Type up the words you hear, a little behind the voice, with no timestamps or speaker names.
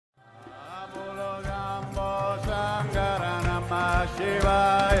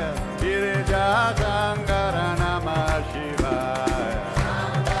Shivaya, Girija Shankara Namah Shivaya.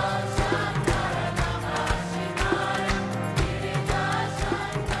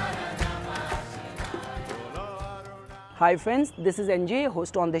 Hi friends, this is NJ,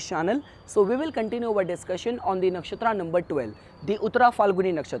 host on this channel. So we will continue our discussion on the nakshatra number 12, the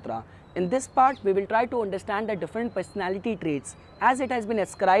Uttara-Phalguni Nakshatra. In this part, we will try to understand the different personality traits as it has been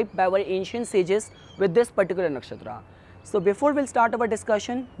ascribed by our ancient sages with this particular nakshatra. So before we'll start our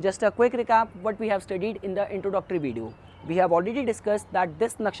discussion, just a quick recap what we have studied in the introductory video. We have already discussed that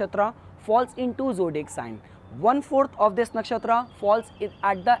this nakshatra falls into zodiac sign. 1/4 of this nakshatra falls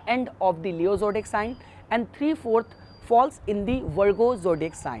at the end of the Leo zodiac sign and 3/4 falls in the Virgo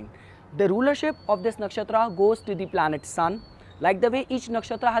zodiac sign. The rulership of this nakshatra goes to the planet Sun. Like the way each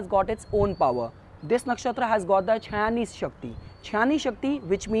nakshatra has got its own power, this nakshatra has got the Chhayani Shakti. Chhayani Shakti,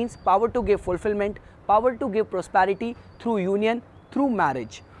 which means power to give fulfillment, power to give prosperity through union, through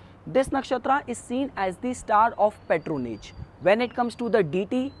marriage. This nakshatra is seen as the star of patronage. When it comes to the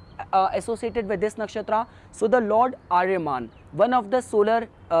deity associated with this nakshatra, so the Lord Aryaman, one of the solar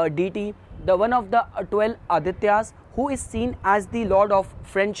deity, the one of the 12 Adityas, who is seen as the Lord of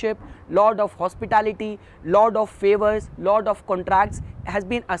friendship, Lord of hospitality, Lord of favors, Lord of contracts, has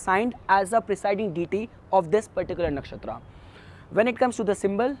been assigned as a presiding deity of this particular nakshatra. When it comes to the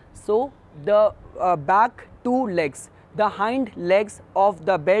symbol, so the back two legs, the hind legs of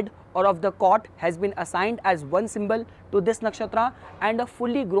the bed or of the cot has been assigned as one symbol to this nakshatra, and a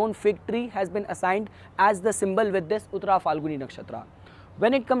fully grown fig tree has been assigned as the symbol with this Uttara-Phalguni Nakshatra.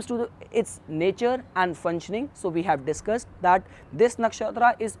 When it comes to its nature and functioning, so we have discussed that this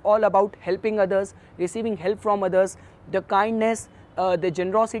nakshatra is all about helping others, receiving help from others, the kindness, the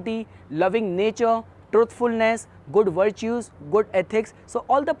generosity, loving nature, truthfulness, good virtues, good ethics. So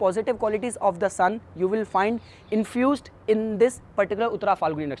all the positive qualities of the sun you will find infused in this particular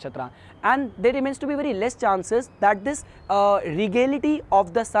Uttara-Phalguni Nakshatra, and there remains to be very less chances that this regality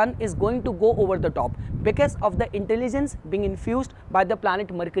of the sun is going to go over the top because of the intelligence being infused by the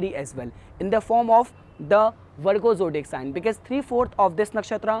planet Mercury as well in the form of the Virgo zodiac sign, because 3/4 of this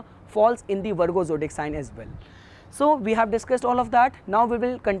nakshatra falls in the Virgo zodiac sign as well. So we have discussed all of that. Now we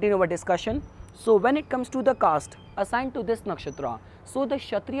will continue our discussion. So when it comes to the caste assigned to this nakshatra, so the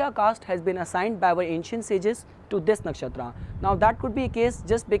Kshatriya caste has been assigned by our ancient sages to this nakshatra. Now that could be a case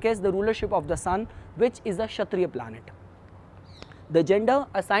just because the rulership of the sun, which is a Kshatriya planet. The gender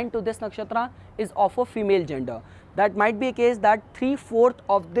assigned to this nakshatra is of a female gender. That might be a case that 3/4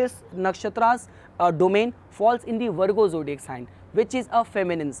 of this nakshatra's domain falls in the Virgo zodiac sign, which is a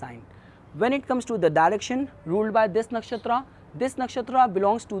feminine sign. When it comes to the direction ruled by this nakshatra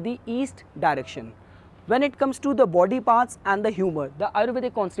belongs to the east direction. When it comes to the body parts and the humor, the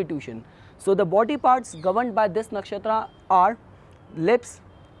Ayurvedic constitution, so the body parts governed by this nakshatra are lips,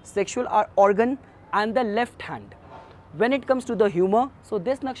 sexual organ and the left hand. When it comes to the humor, so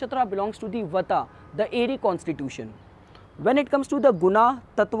this nakshatra belongs to the Vata, the airy constitution. When it comes to the guna,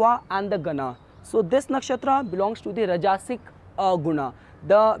 tatva and the gana, so this nakshatra belongs to the Rajasic guna,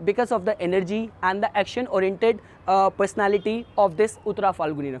 because of the energy and the action oriented personality of this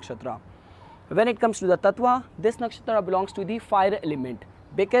Uttara-Phalguni Nakshatra. When it comes to the Tattva, this nakshatra belongs to the fire element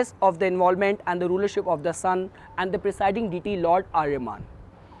because of the involvement and the rulership of the sun and the presiding deity Lord Aryaman.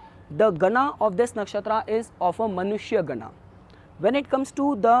 The Gana of this nakshatra is of a Manushya Gana. When it comes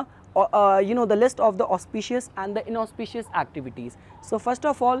to the the list of the auspicious and the inauspicious activities. So first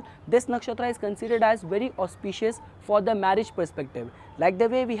of all, this nakshatra is considered as very auspicious for the marriage perspective. Like the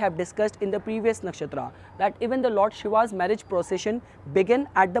way we have discussed in the previous nakshatra, that even the Lord Shiva's marriage procession began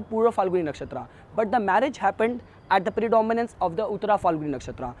at the Purva-Phalguni Nakshatra, but the marriage happened at the predominance of the Uttara-Phalguni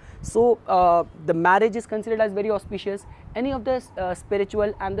Nakshatra. So the marriage is considered as very auspicious. Any of the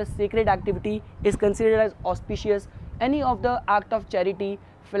spiritual and the sacred activity is considered as auspicious. Any of the act of charity,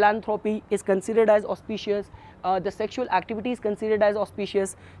 philanthropy is considered as auspicious. The sexual activity is considered as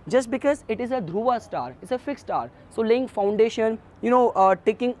auspicious just because it is a Dhruva star, it's a fixed star. So laying foundation,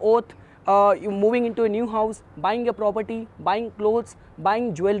 taking oath, moving into a new house, buying a property, buying clothes,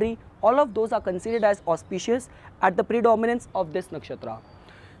 buying jewelry, all of those are considered as auspicious at the predominance of this nakshatra.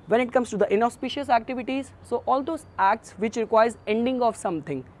 When it comes to the inauspicious activities, so all those acts which requires ending of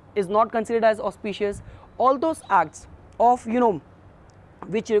something is not considered as auspicious. All those acts of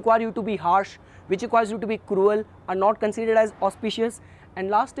which require you to be harsh, which requires you to be cruel, are not considered as auspicious.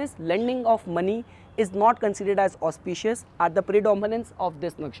 And last is lending of money is not considered as auspicious at the predominance of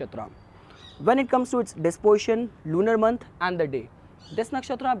this nakshatra. When it comes to its disposition, lunar month and the day, this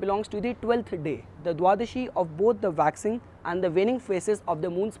nakshatra belongs to the 12th day, the Dwadashi of both the waxing and the waning phases of the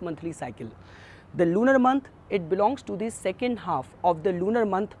moon's monthly cycle. The lunar month, it belongs to the second half of the lunar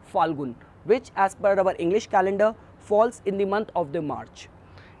month Phalgun, which as per our English calendar falls in the month of the March.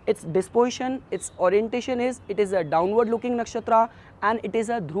 Its disposition, its orientation is, it is a downward looking nakshatra and it is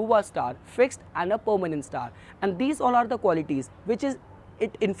a dhruva star, fixed and a permanent star. And these all are the qualities which is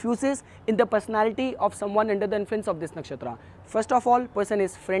it infuses in the personality of someone under the influence of this nakshatra. First of all, person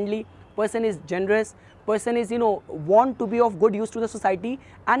is friendly, person is generous, person is want to be of good use to the society,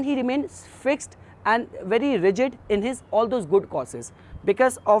 and he remains fixed and very rigid in his all those good causes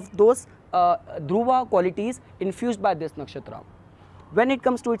because of those dhruva qualities infused by this nakshatra. When it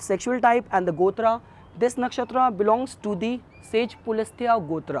comes to its sexual type and the gotra, this nakshatra belongs to the sage Pulastya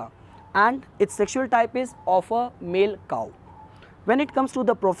gotra and its sexual type is of a male cow. When it comes to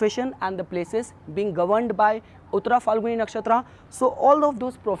the profession and the places being governed by Uttara-Phalguni Nakshatra, so all of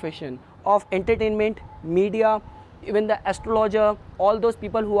those profession of entertainment, media, even the astrologer, all those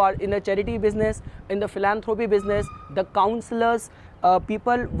people who are in the charity business, in the philanthropy business, the counselors,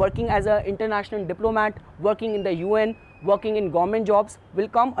 people working as an international diplomat, working in the UN, working in government jobs will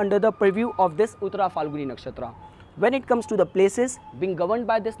come under the purview of this Uttara-Phalguni Nakshatra. When it comes to the places being governed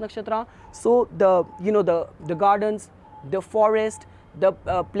by this nakshatra, so the gardens, the forest, the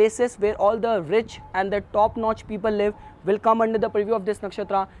places where all the rich and the top-notch people live will come under the purview of this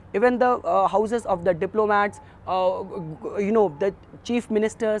nakshatra. Even the houses of the diplomats, the chief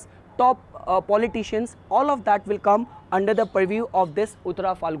ministers, top politicians, all of that will come under the purview of this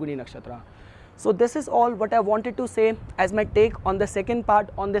Uttara-Phalguni Nakshatra. So this is all what I wanted to say as my take on the second part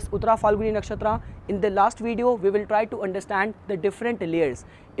on this Uttara-Phalguni Nakshatra. In the last video, we will try to understand the different layers,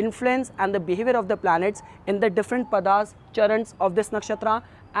 influence and the behavior of the planets in the different padas, charans of this nakshatra,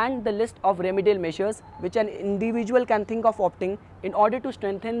 and the list of remedial measures which an individual can think of opting in order to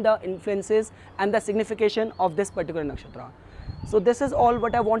strengthen the influences and the signification of this particular nakshatra. So this is all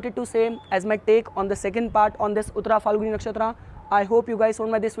what I wanted to say as my take on the second part on this Uttara-Phalguni Nakshatra. I hope you guys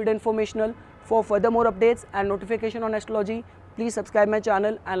found this video informational. For further more updates and notification on astrology, please subscribe my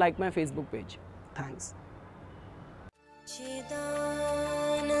channel and like my Facebook page. Thanks.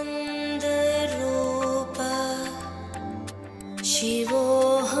 Shivoham.